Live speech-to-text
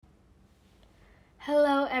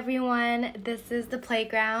Hello everyone, this is The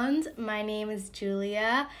Playground. My name is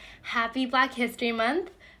Julia. Happy Black History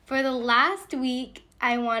Month. For the last week,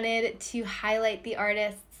 I wanted to highlight the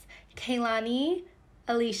artists Kehlani,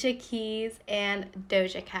 Alicia Keys, and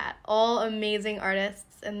Doja Cat. All amazing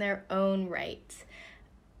artists in their own right.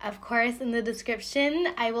 Of course, in the description,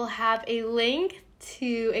 I will have a link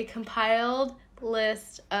to a compiled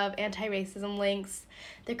list of anti-racism links.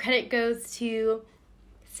 The credit goes to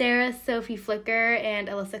Sarah, Sophie Flicker, and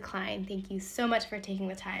Alyssa Klein. Thank you so much for taking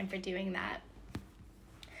the time for doing that.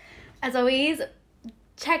 As always,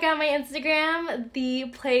 check out my Instagram, The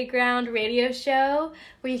Playground Radio Show,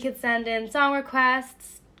 where you can send in song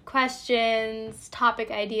requests, questions,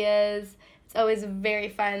 topic ideas. It's always very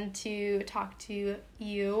fun to talk to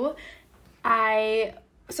you. I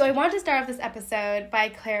wanted to start off this episode by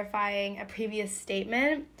clarifying a previous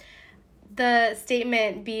statement. The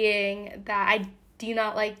statement being that I do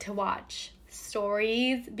not like to watch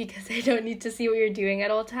stories because I don't need to see what you're doing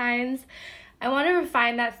at all times. I want to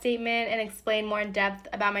refine that statement and explain more in depth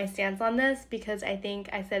about my stance on this because I think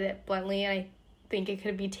I said it bluntly and I think it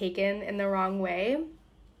could be taken in the wrong way.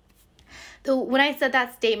 When I said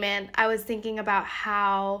that statement, I was thinking about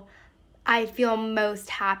how I feel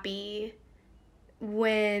most happy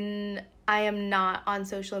when I am not on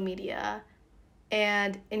social media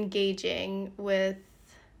and engaging with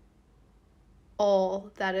all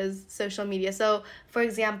that is social media. So, for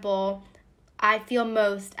example, I feel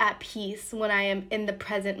most at peace when I am in the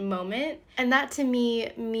present moment. And that to me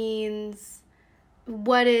means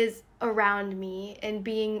what is around me and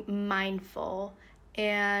being mindful.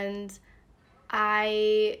 And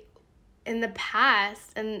I, in the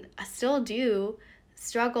past, and I still do,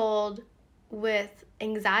 struggled with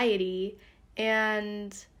anxiety.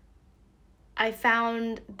 And I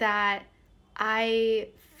found that I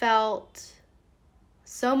felt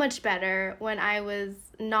so much better when I was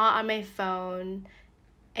not on my phone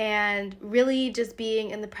and really just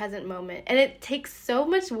being in the present moment. And it takes so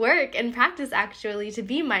much work and practice actually to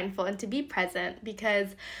be mindful and to be present because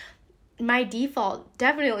my default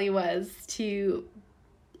definitely was to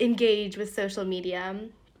engage with social media.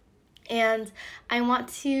 And I want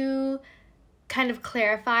to kind of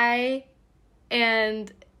clarify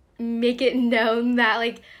and make it known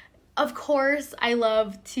that of course, I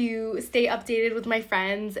love to stay updated with my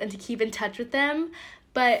friends and to keep in touch with them,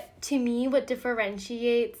 but to me, what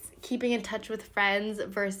differentiates keeping in touch with friends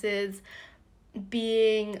versus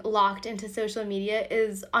being locked into social media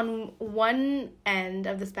is on one end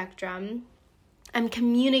of the spectrum, I'm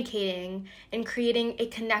communicating and creating a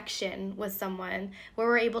connection with someone where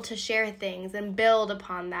we're able to share things and build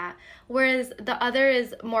upon that, whereas the other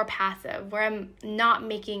is more passive, where I'm not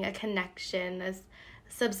making a connection, a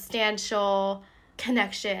substantial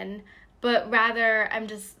connection, but rather I'm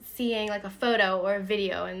just seeing a photo or a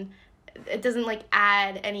video and it doesn't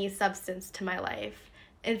add any substance to my life.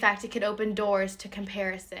 In fact, it could open doors to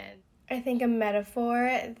comparison. I think a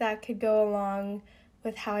metaphor that could go along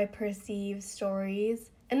with how I perceive stories,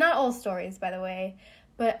 and not all stories by the way,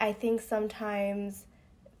 but I think sometimes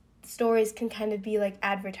stories can kind of be like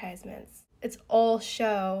advertisements. It's all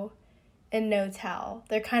show and no tell.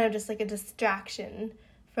 They're kind of just a distraction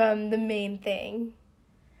from the main thing.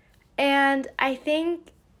 And I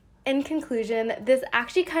think, in conclusion, this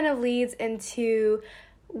actually kind of leads into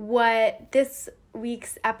what this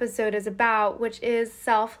week's episode is about, which is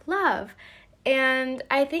self-love. And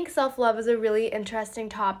I think self-love is a really interesting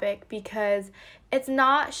topic because it's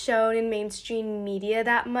not shown in mainstream media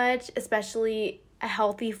that much, especially a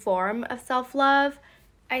healthy form of self-love.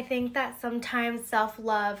 I think that sometimes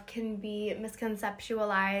self-love can be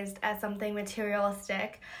misconceptualized as something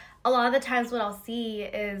materialistic. A lot of the times what I'll see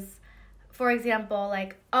is, for example,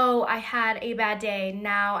 oh, I had a bad day,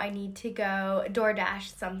 now I need to go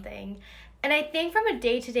DoorDash something. And I think from a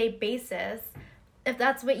day-to-day basis, if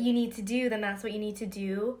that's what you need to do, then that's what you need to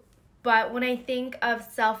do. But when I think of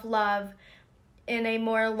self-love in a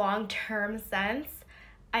more long-term sense,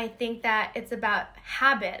 I think that it's about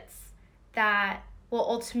habits that will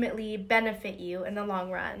ultimately benefit you in the long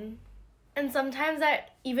run. And sometimes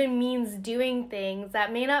that even means doing things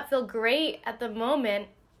that may not feel great at the moment.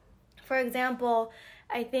 For example,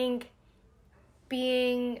 I think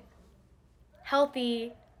being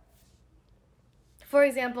healthy, for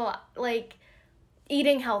example,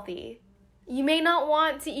 eating healthy. You may not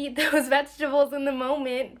want to eat those vegetables in the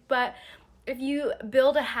moment, but if you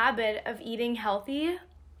build a habit of eating healthy,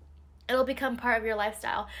 it'll become part of your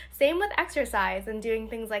lifestyle. Same with exercise and doing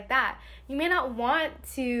things like that. You may not want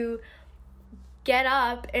to get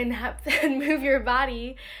up and move your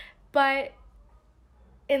body, but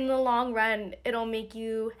in the long run, it'll make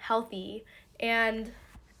you healthy. And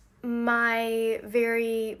my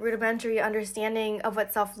very rudimentary understanding of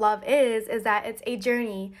what self-love is that it's a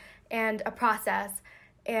journey and a process.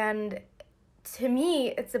 And to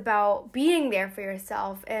me, it's about being there for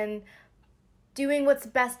yourself and doing what's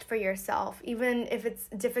best for yourself, even if it's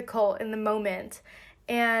difficult in the moment.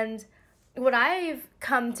 And what I've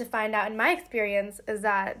come to find out in my experience is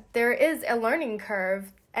that there is a learning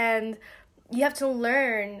curve, and you have to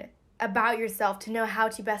learn about yourself to know how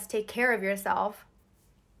to best take care of yourself.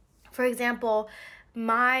 For example,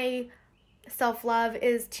 my self-love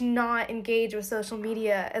is to not engage with social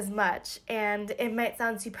media as much, and it might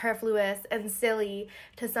sound superfluous and silly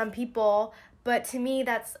to some people, but to me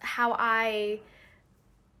that's how I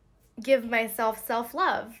give myself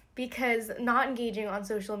self-love, because not engaging on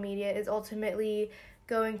social media is ultimately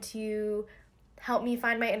going to help me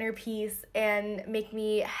find my inner peace and make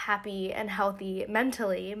me happy and healthy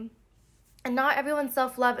mentally. And not everyone's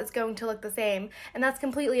self-love is going to look the same, and that's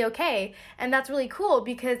completely okay. And that's really cool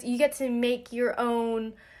because you get to make your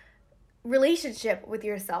own relationship with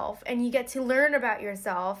yourself, and you get to learn about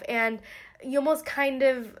yourself, and you almost kind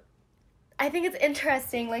of, I think it's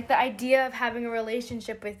interesting, like the idea of having a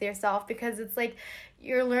relationship with yourself, because it's like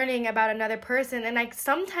you're learning about another person. And I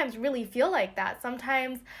sometimes really feel like that.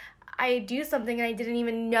 Sometimes I do something and I didn't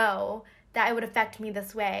even know that it would affect me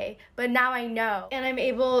this way, but now I know, and I'm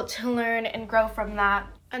able to learn and grow from that.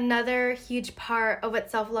 Another huge part of what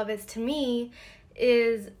self-love is to me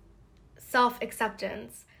is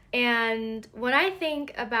self-acceptance. And when I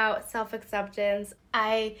think about self-acceptance,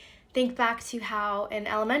 I think back to how in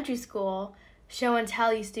elementary school, show and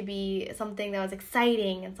tell used to be something that was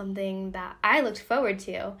exciting and something that I looked forward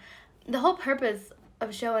to. The whole purpose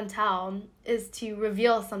of show and tell is to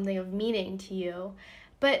reveal something of meaning to you.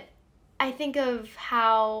 But I think of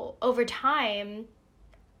how over time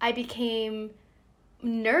I became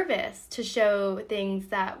nervous to show things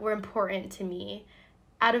that were important to me.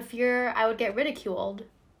 Out of fear, I would get ridiculed.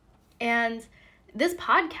 And this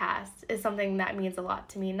podcast is something that means a lot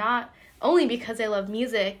to me, not only because I love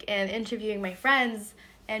music and interviewing my friends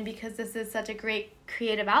and because this is such a great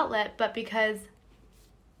creative outlet, but because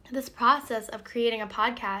this process of creating a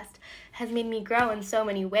podcast has made me grow in so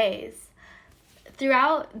many ways.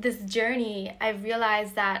 Throughout this journey, I've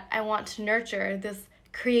realized that I want to nurture this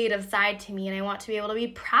creative side to me, and I want to be able to be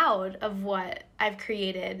proud of what I've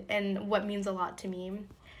created and what means a lot to me.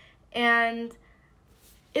 And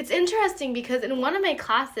it's interesting because in one of my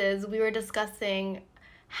classes, we were discussing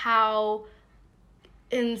how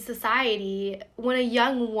in society, when a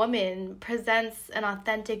young woman presents an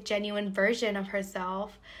authentic, genuine version of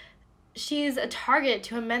herself, she's a target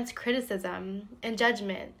to immense criticism and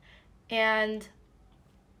judgment. And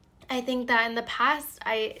I think that in the past,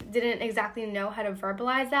 I didn't exactly know how to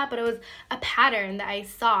verbalize that, but it was a pattern that I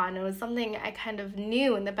saw, and it was something I kind of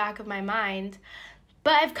knew in the back of my mind.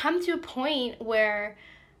 But I've come to a point where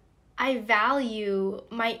I value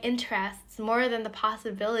my interests more than the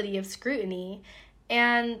possibility of scrutiny.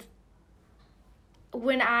 And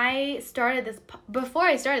when I started this, before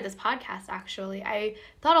I started this podcast, actually, I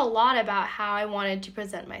thought a lot about how I wanted to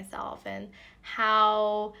present myself and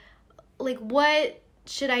how, like, what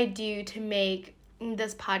should I do to make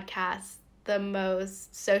this podcast the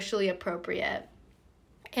most socially appropriate?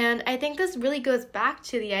 And I think this really goes back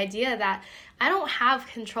to the idea that I don't have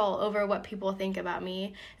control over what people think about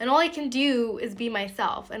me, and all I can do is be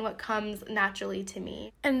myself and what comes naturally to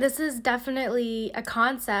me. And this is definitely a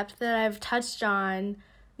concept that I've touched on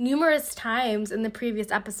numerous times in the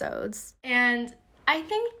previous episodes. And I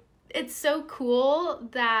think it's so cool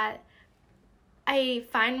that I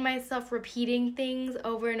find myself repeating things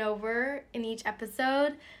over and over in each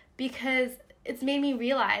episode, because it's made me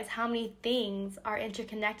realize how many things are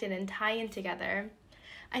interconnected and tie in together.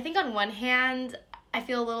 I think on one hand, I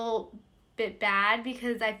feel a little bit bad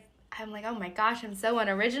because I'm like, oh my gosh, I'm so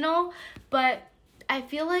unoriginal. But I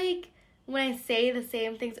feel like when I say the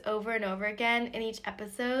same things over and over again in each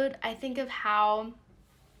episode, I think of how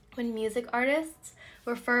when music artists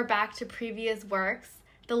refer back to previous works,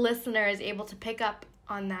 the listener is able to pick up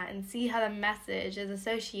on that and see how the message is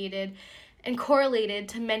associated and correlated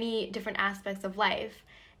to many different aspects of life.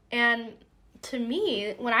 And to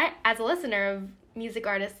me, when I, as a listener of music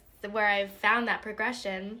artists where I've found that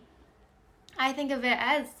progression, I think of it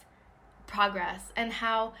as progress, and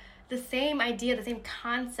how the same idea, the same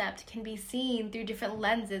concept can be seen through different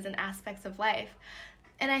lenses and aspects of life.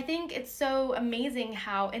 And I think it's so amazing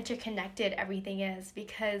how interconnected everything is,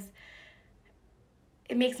 because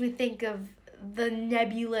it makes me think of the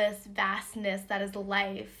nebulous vastness that is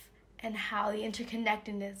life, and how the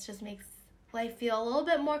interconnectedness just makes life feel a little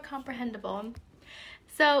bit more comprehensible.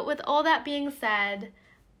 So with all that being said,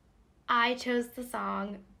 I chose the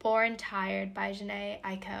song Born Tired by Jhené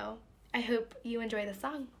Aiko. I hope you enjoy the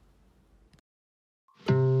song.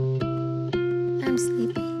 I'm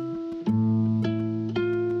sleepy.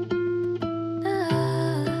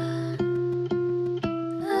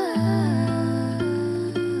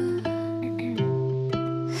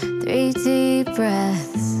 3 deep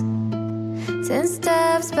breaths, 10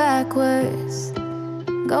 steps backwards,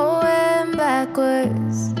 going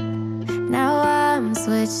backwards. Now I'm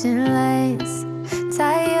switching lanes,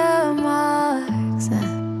 tire marks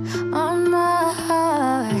on my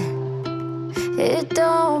heart. It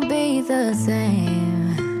don't be the same.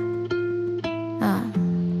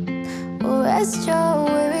 Rest your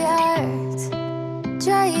weary heart,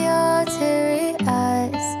 dry your teary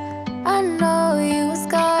eyes. I know you were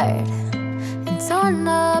scarred and torn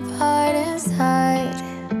apart inside.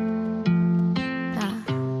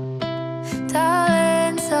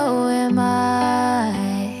 Darling, so am I.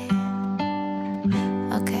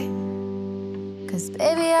 Okay, 'cause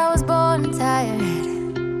baby I was born tired,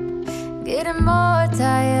 getting more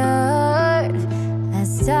tired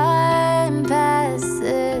as time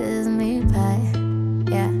passes me by.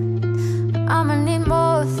 Yeah, I'ma need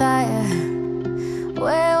more fire,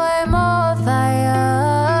 way more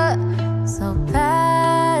fire. So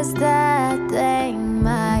pass that thing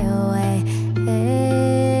my way.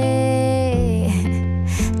 Hey,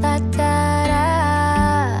 la da da,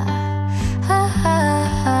 ha ha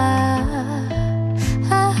ha,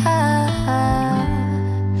 ha ha ha.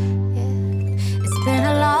 Yeah. It's been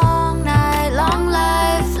a long night, long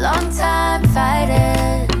life, long time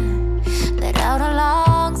fighting. Let out a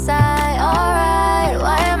long sigh. Alright,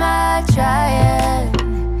 why am I trying?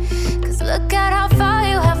 'Cause look at how far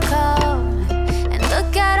you have come, and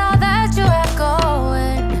look at all that you have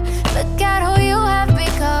going. Look at who you have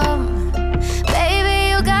become. Baby,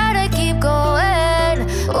 you gotta keep going.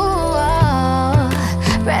 Ooh, oh.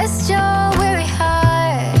 Rest your weary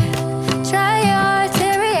heart, dry your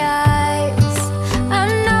teary eyes. I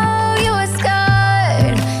know you were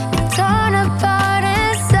scarred and torn apart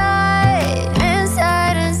inside,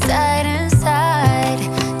 inside, inside, inside.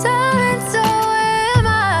 Darling, so am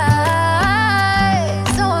I,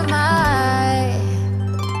 so am I.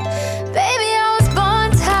 Baby, I was born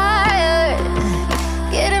tired,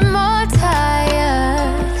 getting more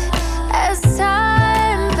tired as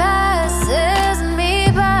time passes me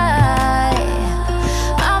by.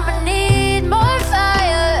 I'ma need more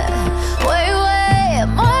fire, way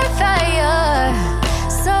more fire.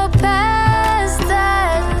 So pass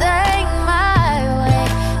that thing my way.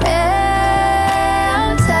 Yeah,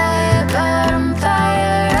 I'm tired, but I'm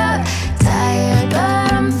fired up. Tired, but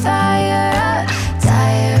I'm fired up.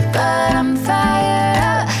 Tired, but I'm fired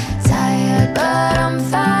up. Tired, but I'm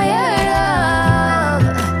fired up.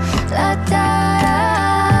 La da da,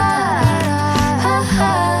 ha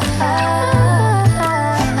ha ha,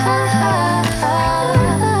 ha ha ha.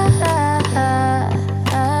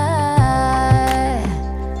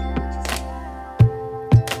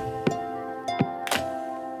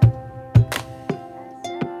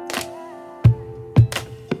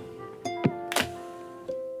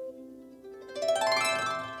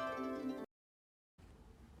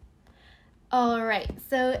 Alright,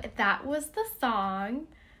 so that was the song.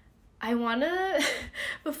 I wanna,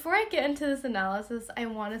 before I get into this analysis, I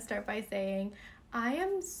wanna start by saying I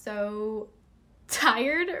am so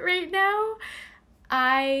tired right now.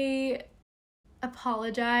 I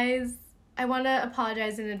apologize. I wanna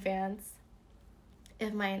apologize in advance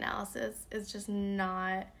if my analysis is just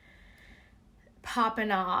not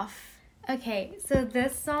popping off. Okay, so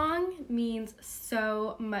this song means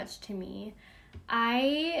so much to me.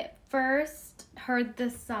 I first heard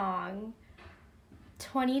this song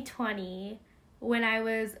 2020 when I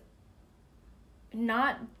was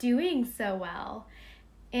not doing so well.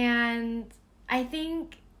 And I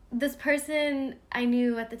think this person I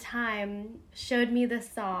knew at the time showed me this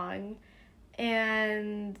song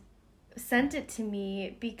and sent it to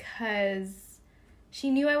me because she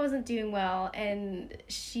knew I wasn't doing well and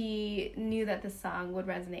she knew that the song would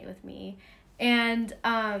resonate with me. And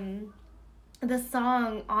the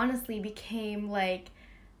song honestly became like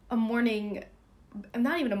a morning,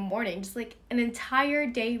 not even a morning, just like an entire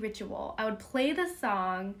day ritual. I would play the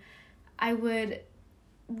song, I would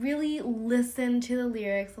really listen to the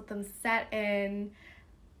lyrics, let them set in,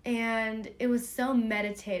 and it was so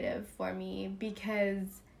meditative for me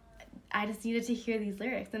because I just needed to hear these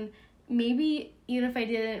lyrics. And maybe even if I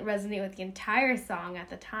didn't resonate with the entire song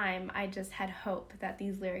at the time, I just had hope that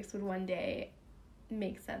these lyrics would one day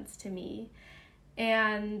make sense to me.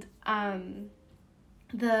 And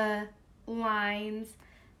the lines,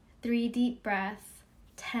 3 deep breaths,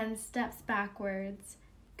 10 steps backwards,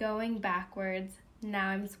 going backwards, now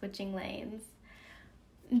I'm switching lanes.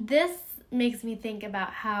 This makes me think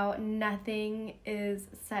about how nothing is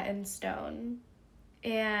set in stone,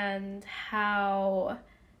 and how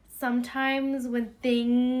sometimes when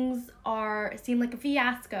things seem like a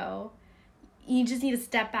fiasco, you just need to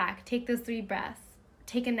step back, take those 3 breaths,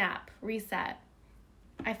 take a nap, reset.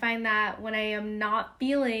 I find that when I am not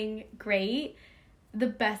feeling great, the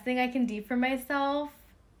best thing I can do for myself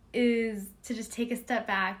is to just take a step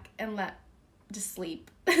back and just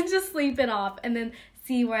sleep. Just sleep it off and then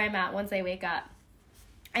see where I'm at once I wake up.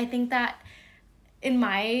 I think that in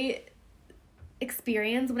my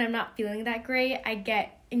experience, when I'm not feeling that great, I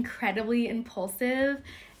get incredibly impulsive,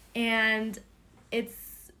 and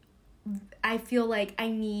I feel like I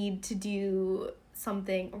need to do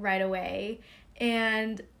something right away.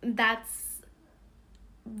 And it's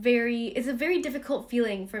a very difficult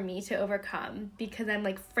feeling for me to overcome, because I'm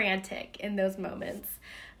like frantic in those moments.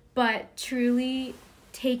 But truly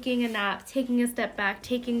taking a nap, taking a step back,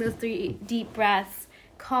 taking those 3 deep breaths,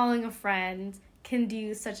 calling a friend can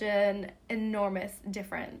do such an enormous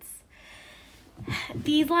difference.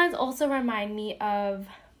 These lines also remind me of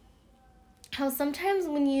how sometimes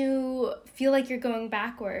when you feel like you're going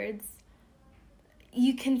backwards,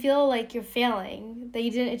 you can feel like you're failing, that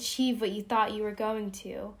you didn't achieve what you thought you were going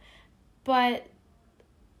to. But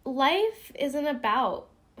life isn't about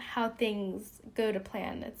how things go to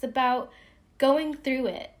plan. It's about going through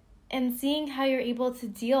it and seeing how you're able to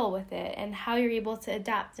deal with it and how you're able to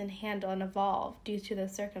adapt and handle and evolve due to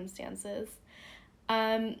those circumstances.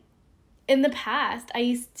 In the past,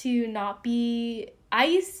 I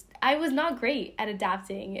was not great at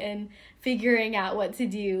adapting and figuring out what to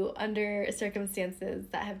do under circumstances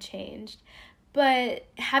that have changed. But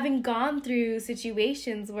having gone through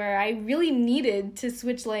situations where I really needed to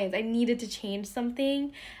switch lanes, I needed to change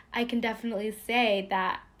something, I can definitely say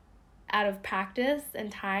that out of practice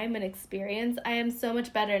and time and experience, I am so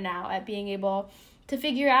much better now at being able to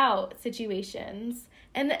figure out situations.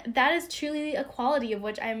 And that is truly a quality of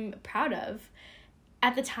which I'm proud of.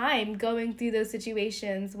 At the time, going through those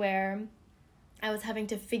situations where I was having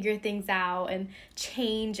to figure things out and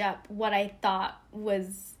change up what I thought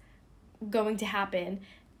was going to happen,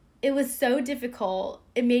 it was so difficult.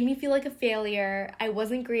 It made me feel like a failure. I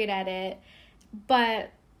wasn't great at it.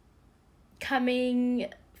 But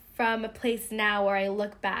coming from a place now where I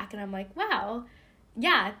look back and I'm like, wow,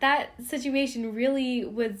 yeah, that situation really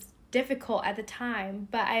was difficult at the time,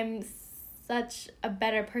 but I'm such a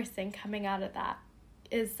better person coming out of that.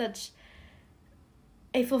 Is such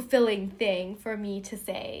a fulfilling thing for me to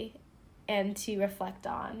say and to reflect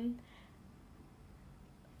on.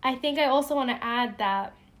 I think I also want to add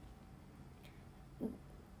that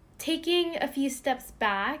taking a few steps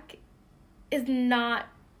back is not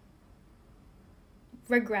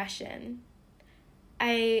regression.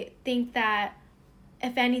 I think that,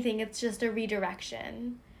 if anything, it's just a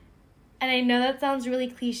redirection. And I know that sounds really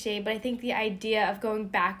cliche, but I think the idea of going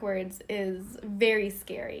backwards is very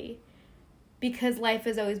scary, because life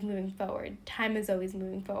is always moving forward. Time is always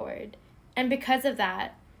moving forward. And because of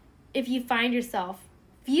that, if you find yourself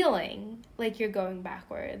feeling like you're going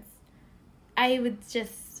backwards, I would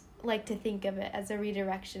just like to think of it as a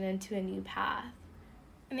redirection into a new path.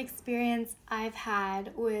 An experience I've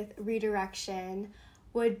had with redirection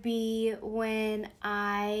would be when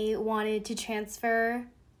I wanted to transfer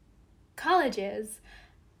colleges.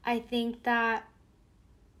 I think that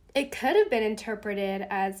it could have been interpreted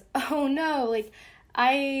as, oh no, like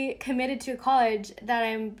I committed to a college that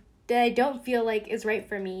I don't feel like is right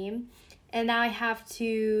for me, and now I have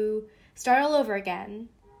to start all over again.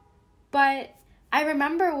 But I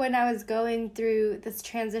remember when I was going through this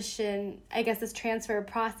transition, this transfer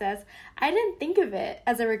process, I didn't think of it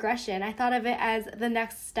as a regression. I thought of it as the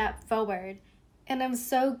next step forward. And I'm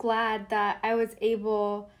so glad that I was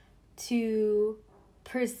able to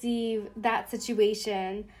perceive that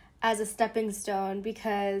situation as a stepping stone,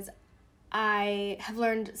 because I have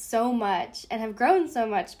learned so much and have grown so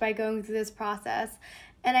much by going through this process.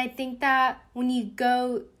 And I think that when you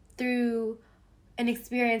go through an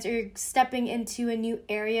experience or you're stepping into a new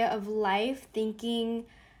area of life, thinking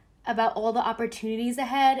about all the opportunities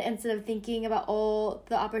ahead instead of thinking about all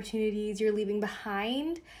the opportunities you're leaving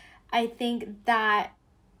behind, I think that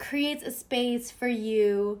creates a space for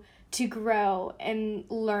you to grow and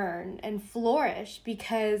learn and flourish.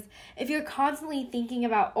 Because if you're constantly thinking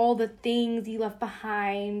about all the things you left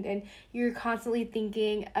behind and you're constantly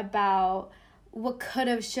thinking about what could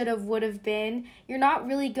have, should have, would have been, you're not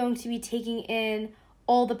really going to be taking in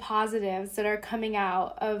all the positives that are coming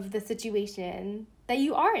out of the situation that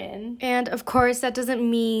you are in. And of course, that doesn't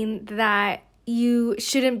mean that you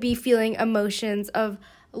shouldn't be feeling emotions of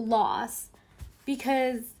loss,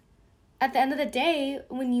 because at the end of the day,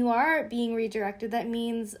 when you are being redirected, that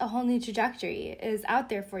means a whole new trajectory is out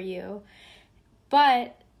there for you.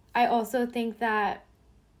 But I also think that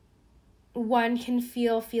one can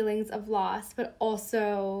feel feelings of loss, but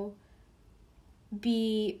also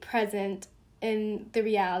be present in the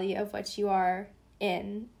reality of what you are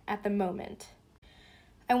in at the moment.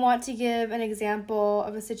 I want to give an example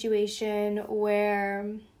of a situation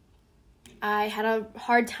where I had a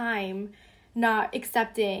hard time not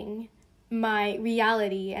accepting my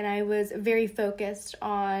reality, and I was very focused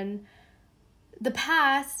on the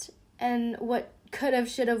past and what could have,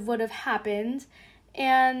 should have, would have happened.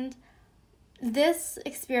 And this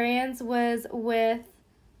experience was with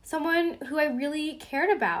someone who I really cared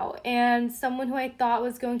about and someone who I thought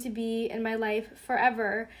was going to be in my life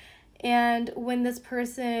forever. And when this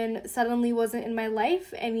person suddenly wasn't in my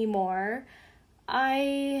life anymore,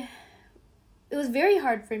 it was very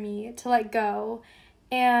hard for me to let go.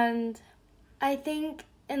 And I think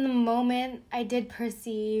in the moment I did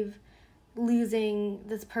perceive losing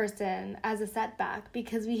this person as a setback,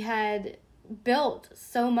 because we had built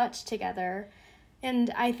so much together.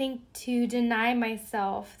 And I think to deny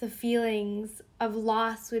myself the feelings of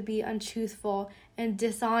loss would be untruthful and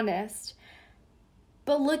dishonest.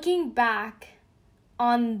 But looking back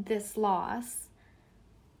on this loss,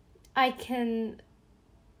 I can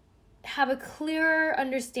have a clearer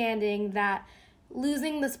understanding that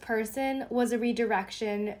losing this person was a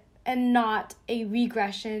redirection and not a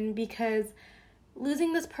regression, because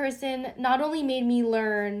losing this person not only made me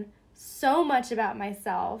learn so much about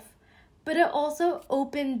myself, but it also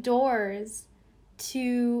opened doors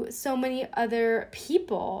to so many other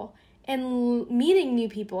people and meeting new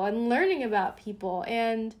people and learning about people.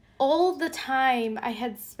 And all the time I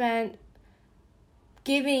had spent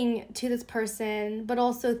giving to this person, but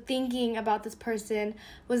also thinking about this person,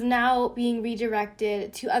 was now being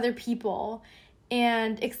redirected to other people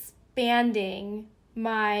and expanding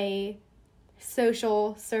my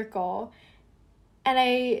social circle. And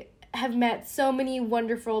I have met so many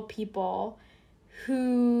wonderful people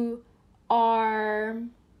who are,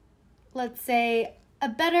 let's say, a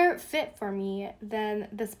better fit for me than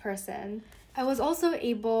this person. I was also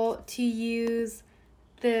able to use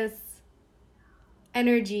this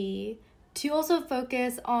energy to also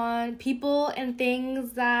focus on people and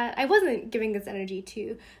things that I wasn't giving this energy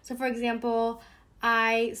to. So for example,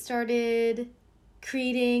 I started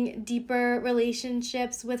creating deeper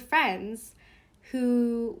relationships with friends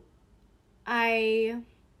who I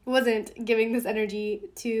wasn't giving this energy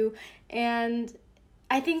to. And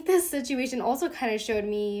I think this situation also kind of showed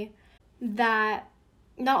me that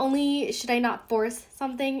not only should I not force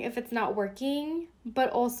something if it's not working, but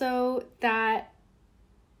also that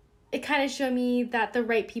it kind of showed me that the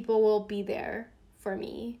right people will be there for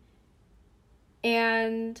me.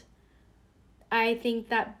 And I think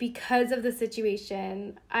that because of the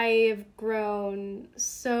situation, I've grown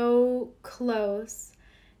so close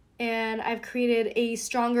and I've created a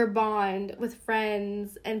stronger bond with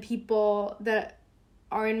friends and people that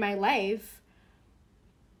are in my life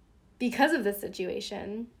because of this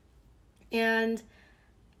situation. And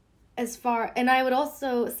I would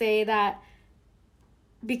also say that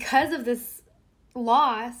because of this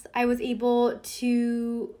loss, I was able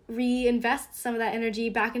to reinvest some of that energy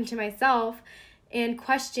back into myself and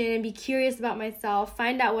question and be curious about myself,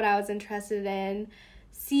 find out what I was interested in,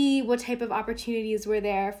 see what type of opportunities were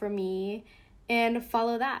there for me, and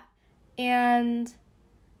follow that. And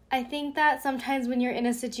I think that sometimes when you're in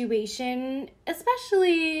a situation,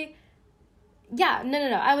 especially,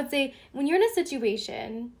 I would say when you're in a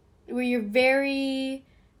situation where you're very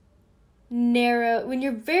narrow, when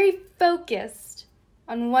you're very focused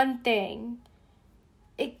on one thing,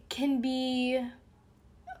 it can be,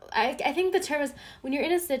 I think the term is when you're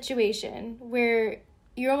in a situation where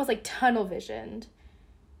you're almost like tunnel visioned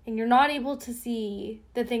and you're not able to see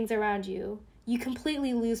the things around you, you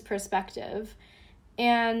completely lose perspective.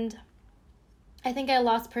 And I think I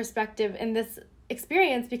lost perspective in this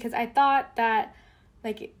experience because I thought that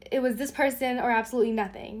like it was this person or absolutely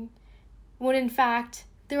nothing, when in fact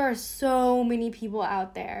there are so many people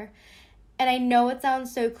out there. And I know it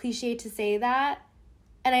sounds so cliche to say that,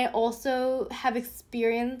 and I also have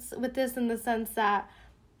experience with this in the sense that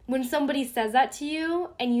when somebody says that to you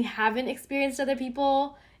and you haven't experienced other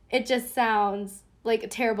people, it just sounds like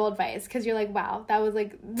terrible advice, because you're like, wow, that was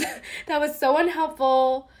like that was so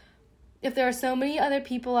unhelpful. If there are so many other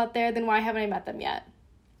people out there, then why haven't I met them yet?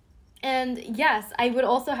 And yes, I would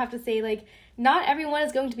also have to say, like, not everyone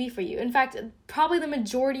is going to be for you. In fact, probably the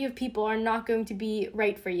majority of people are not going to be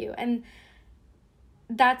right for you. And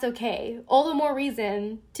that's okay. All the more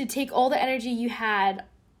reason to take all the energy you had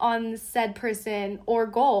on said person or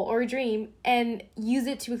goal or dream and use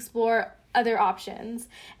it to explore other options.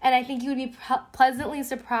 And I think you would be pleasantly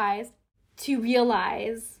surprised to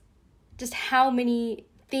realize just how many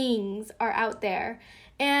things are out there.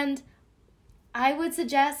 And I would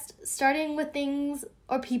suggest starting with things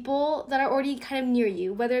or people that are already kind of near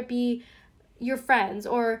you, whether it be your friends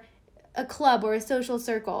or a club or a social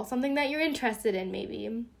circle, something that you're interested in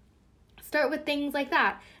maybe. Start with things like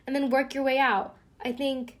that and then work your way out. I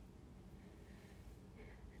think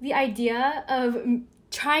the idea of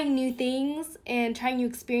trying new things and trying new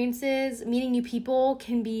experiences, meeting new people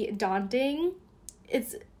can be daunting.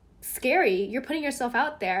 It's scary. You're putting yourself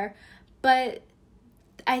out there, but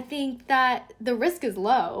I think that the risk is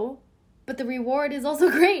low, but the reward is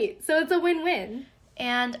also great. So it's a win-win.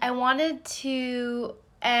 And I wanted to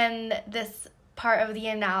end this part of the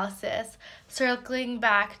analysis circling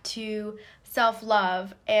back to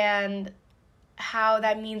self-love and how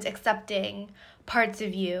that means accepting parts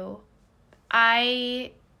of you.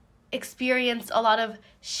 I experienced a lot of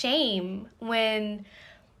shame when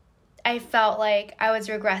I felt like I was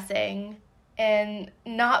regressing and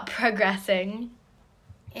not progressing.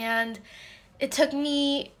 And it took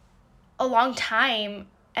me a long time,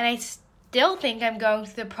 and I still think I'm going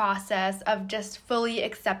through the process of just fully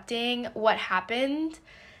accepting what happened.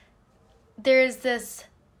 There's this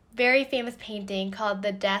very famous painting called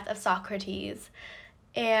The Death of Socrates,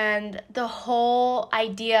 and the whole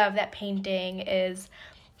idea of that painting is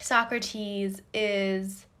Socrates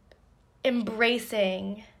is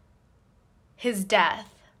embracing his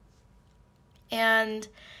death, and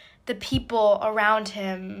the people around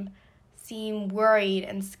him seem worried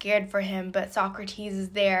and scared for him, but Socrates is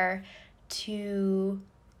there to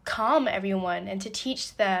calm everyone and to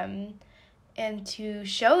teach them and to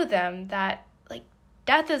show them that, like,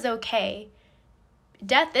 death is okay.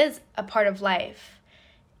 Death is a part of life.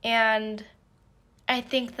 And I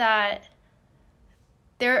think that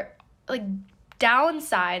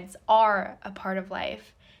downsides are a part of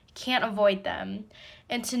life. You can't avoid them.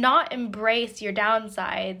 And to not embrace your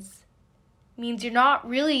downsides means you're not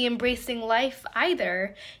really embracing life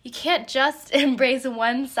either. You can't just embrace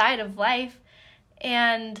one side of life.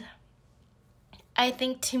 And I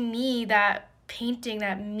think to me that painting,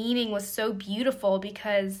 that meaning was so beautiful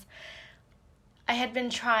because I had been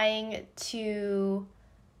trying to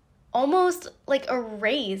almost like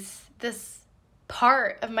erase this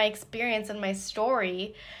part of my experience and my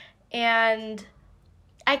story, and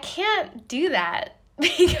I can't do that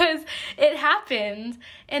because it happened,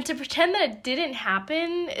 and to pretend that it didn't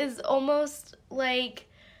happen is almost like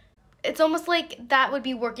that would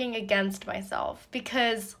be working against myself,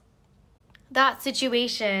 because that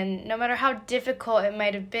situation, no matter how difficult it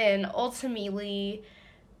might have been, ultimately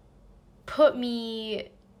put me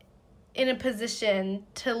in a position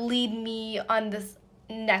to lead me on this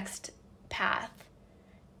next path.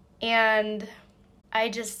 And I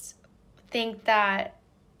just think that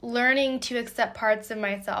learning to accept parts of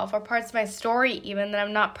myself or parts of my story even that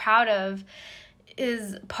I'm not proud of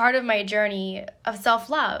is part of my journey of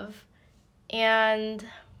self-love. And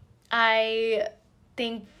I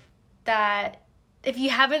think that if you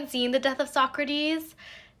haven't seen The Death of Socrates,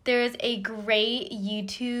 there's a great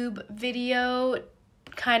YouTube video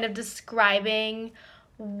kind of describing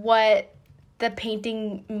what the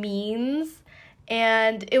painting means,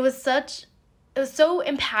 and it was so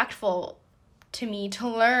impactful to me to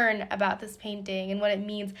learn about this painting and what it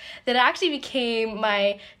means that it actually became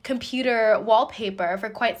my computer wallpaper for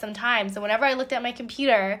quite some time. So whenever I looked at my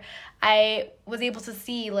computer, I was able to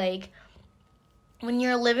see, like, when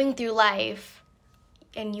you're living through life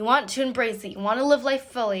and you want to embrace it, you want to live life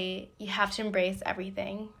fully, you have to embrace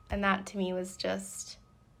everything. And that to me was just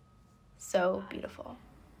so beautiful.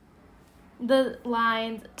 The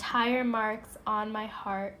lines, tire marks on my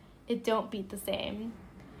heart, it don't beat the same.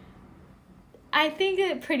 I think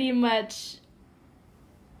it pretty much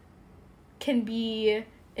can be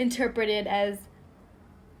interpreted as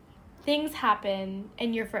things happen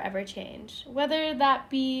and you're forever changed. Whether that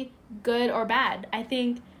be good or bad, I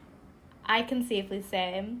think I can safely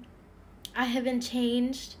say I have been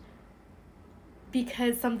changed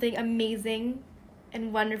because something amazing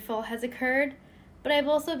and wonderful has occurred, but I've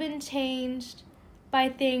also been changed by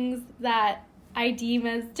things that I deem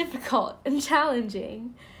as difficult and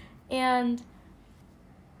challenging. And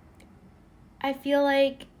I feel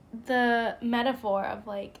like the metaphor of,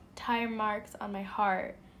 like, tire marks on my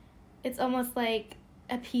heart, it's almost like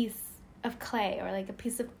a piece of clay or like a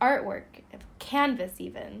piece of artwork, of canvas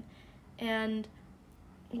even. And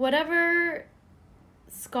whatever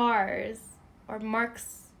scars or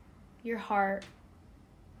marks your heart,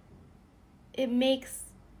 it makes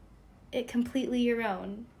it completely your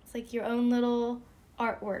own. It's like your own little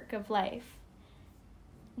artwork of life.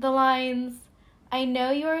 The lines, "I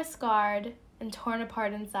know you are scarred and torn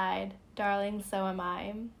apart inside, darling, so am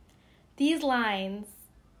I." These lines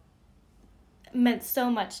meant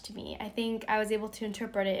so much to me. I think I was able to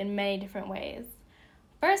interpret it in many different ways.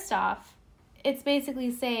 First off, it's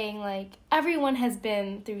basically saying, like, everyone has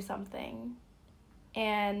been through something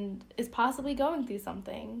and is possibly going through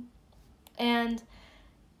something. And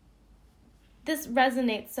this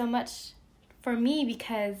resonates so much for me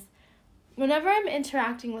because whenever I'm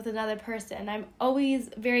interacting with another person, I'm always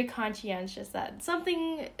very conscientious that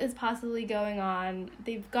something is possibly going on.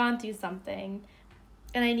 They've gone through something,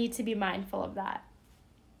 and I need to be mindful of that.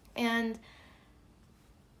 And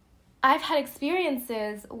I've had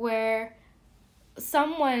experiences where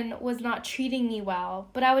someone was not treating me well,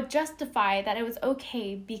 but I would justify that it was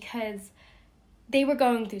okay because they were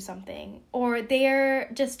going through something, or they're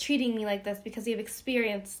just treating me like this because they've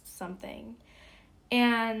experienced something.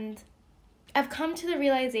 And I've come to the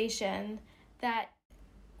realization that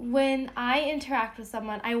when I interact with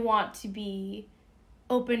someone, I want to be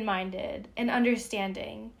open-minded and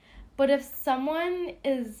understanding. But if someone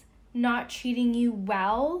is not treating you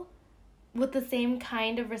well with the same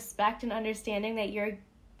kind of respect and understanding that you're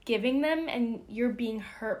giving them and you're being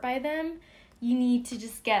hurt by them, you need to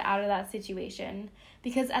just get out of that situation.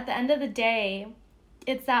 Because at the end of the day,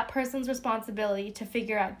 it's that person's responsibility to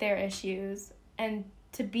figure out their issues and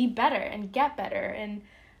to be better and get better and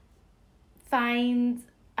find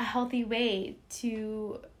a healthy way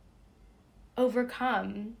to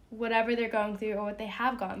overcome whatever they're going through or what they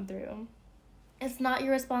have gone through. It's not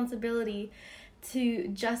your responsibility to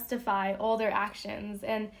justify all their actions.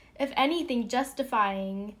 And if anything,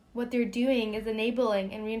 justifying what they're doing is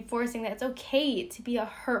enabling and reinforcing that it's okay to be a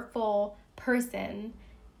hurtful person.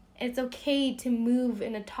 It's okay to move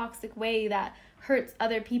in a toxic way that hurts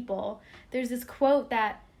other people. There's this quote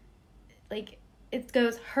that, like, it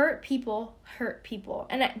goes, hurt people.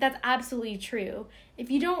 And that's absolutely true. If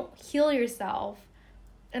you don't heal yourself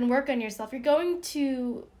and work on yourself, you're going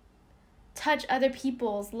to touch other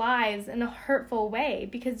people's lives in a hurtful way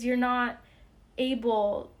because you're not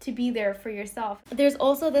able to be there for yourself. There's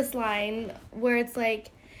also this line where it's like,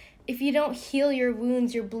 if you don't heal your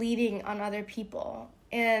wounds, you're bleeding on other people.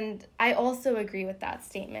 And I also agree with that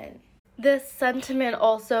statement. This sentiment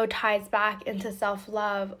also ties back into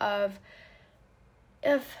self-love of,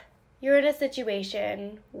 if you're in a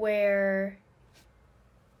situation where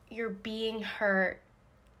you're being hurt,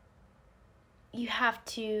 you have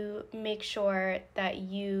to make sure that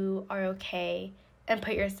you are okay and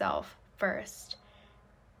put yourself first.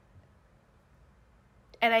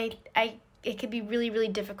 And it could be really, really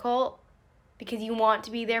difficult because you want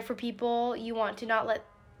to be there for people. You want to not let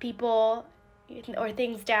people or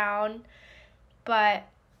things down, but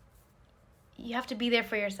you have to be there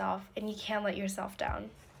for yourself and you can't let yourself down.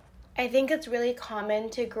 I think it's really common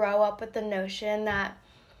to grow up with the notion that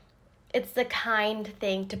it's the kind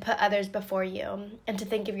thing to put others before you and to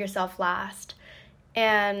think of yourself last.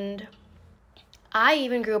 And I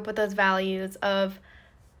even grew up with those values of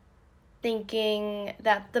thinking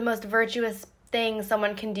that the most virtuous thing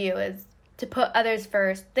someone can do is to put others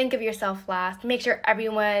first, think of yourself last, make sure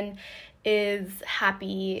everyone is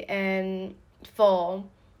happy and full.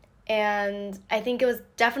 And I think it was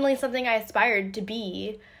definitely something I aspired to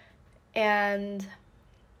be. And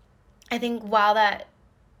I think while that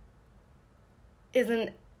is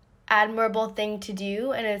an admirable thing to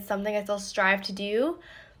do and it's something I still strive to do,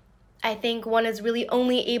 I think one is really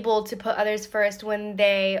only able to put others first when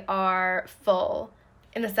they are full,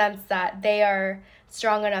 in the sense that they are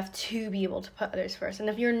strong enough to be able to put others first. And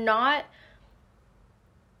if you're not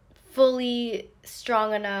fully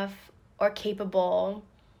strong enough or capable,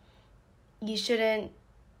 you shouldn't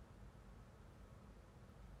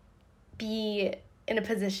be in a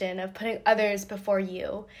position of putting others before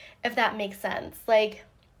you, if that makes sense. Like,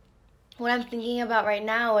 what I'm thinking about right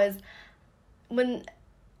now is when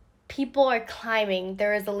people are climbing,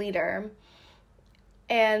 there is a leader,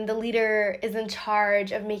 and the leader is in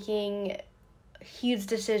charge of making huge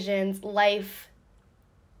decisions,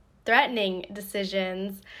 life-threatening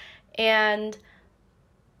decisions, and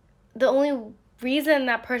the only reason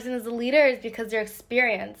that person is a leader is because they're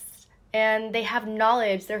experienced and they have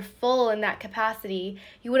knowledge, they're full in that capacity.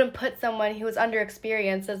 You wouldn't put someone who is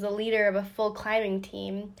underexperienced as the leader of a full climbing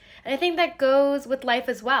team. And I think that goes with life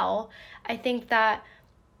as well. I think that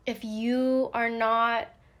if you are not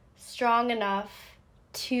strong enough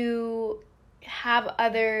to have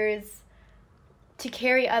others, to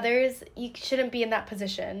carry others, you shouldn't be in that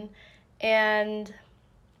position. And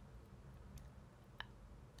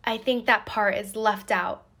I think that part is left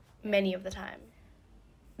out many of the time.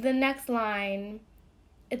 The next line,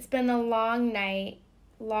 it's been a long night,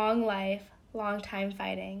 long life, long time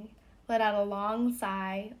fighting. Let out a long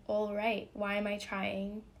sigh, all right, why am I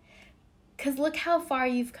trying? 'Cause look how far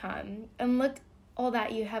you've come, and look all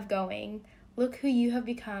that you have going. Look who you have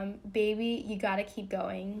become, baby, you gotta keep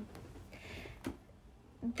going.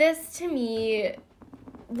 This, to me,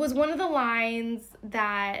 was one of the lines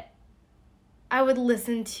that I would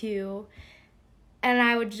listen to, and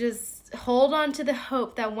I would just hold on to the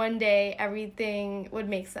hope that one day everything would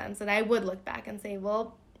make sense. And I would look back and say,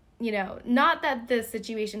 well, not that this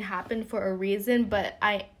situation happened for a reason, but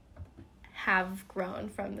I have grown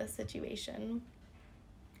from this situation.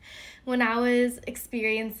 When I was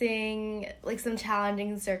experiencing some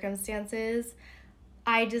challenging circumstances,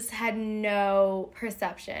 I just had no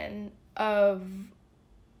perception of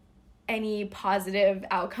any positive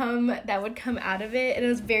outcome that would come out of it. And it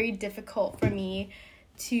was very difficult for me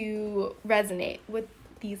to resonate with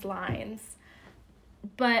these lines.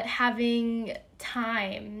 But having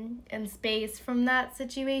time and space from that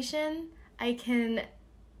situation, I can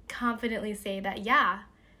confidently say that,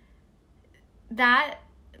 that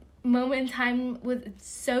moment in time was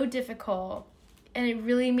so difficult, and it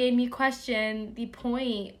really made me question the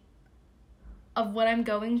point of what I'm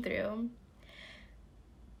going through.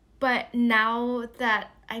 But now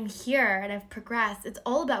that I'm here and I've progressed, it's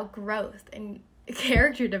all about growth and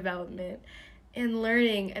character development and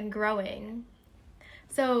learning and growing.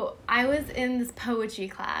 So I was in this poetry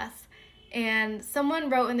class, and someone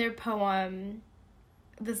wrote in their poem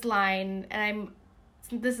this line, and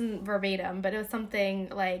this isn't verbatim, but it was something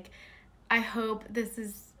like, I hope this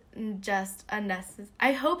is not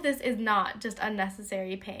just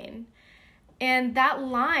unnecessary pain. And that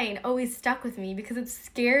line always stuck with me because it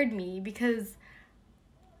scared me, because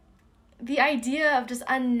the idea of just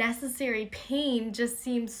unnecessary pain just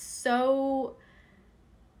seems so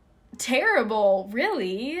terrible,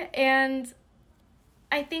 really. And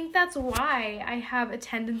I think that's why I have a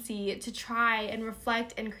tendency to try and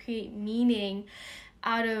reflect and create meaning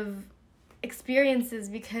out of experiences,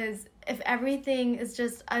 because if everything is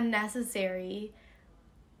just unnecessary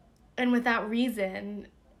and without reason,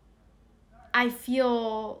 I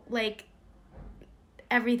feel like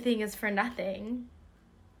everything is for nothing.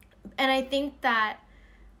 And I think that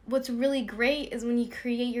what's really great is when you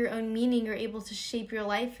create your own meaning, you're able to shape your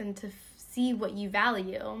life and to see what you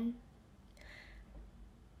value.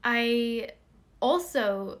 I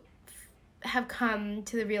also have come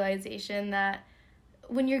to the realization that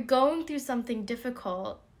when you're going through something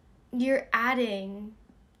difficult, you're adding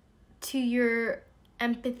to your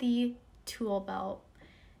empathy tool belt.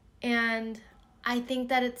 And I think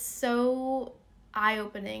that it's so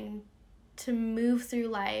eye-opening to move through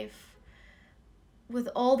life with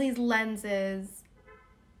all these lenses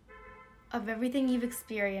of everything you've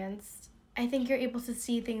experienced. I think you're able to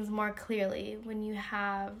see things more clearly when you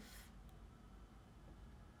have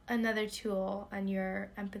another tool on your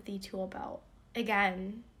empathy tool belt.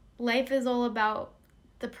 Again, life is all about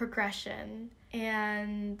the progression,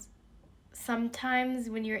 and sometimes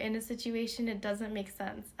when you're in a situation, it doesn't make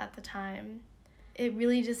sense at the time.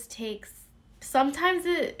 Sometimes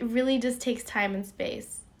it really just takes time and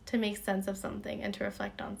space to make sense of something and to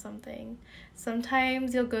reflect on something.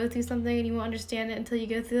 Sometimes you'll go through something and you won't understand it until you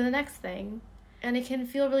go through the next thing. And it can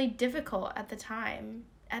feel really difficult at the time.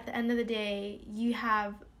 At the end of the day, you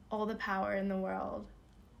have all the power in the world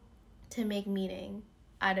to make meaning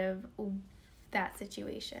out of that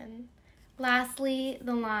situation. Lastly,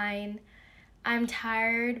 the line, I'm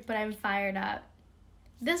tired, but I'm fired up.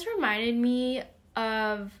 This reminded me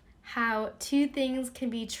of how two things can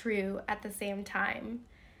be true at the same time.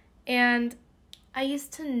 And I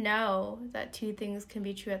used to know that two things can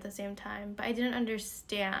be true at the same time, but I didn't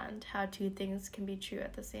understand how two things can be true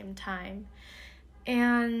at the same time.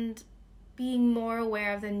 And being more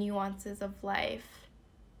aware of the nuances of life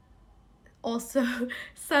also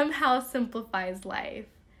somehow simplifies life,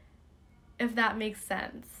 if that makes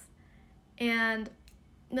sense. And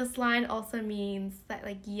this line also means that,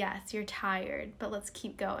 yes, you're tired, but let's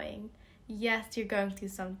keep going. Yes, you're going through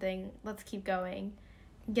something, let's keep going.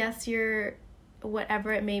 Yes, you're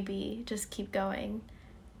whatever it may be, just keep going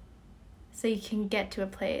so you can get to a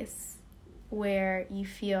place where you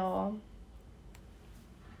feel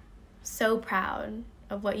so proud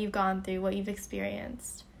of what you've gone through, what you've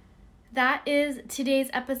experienced. That is today's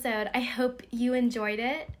episode. I hope you enjoyed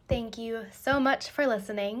it. Thank you so much for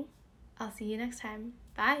listening. I'll see you next time.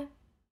 Bye.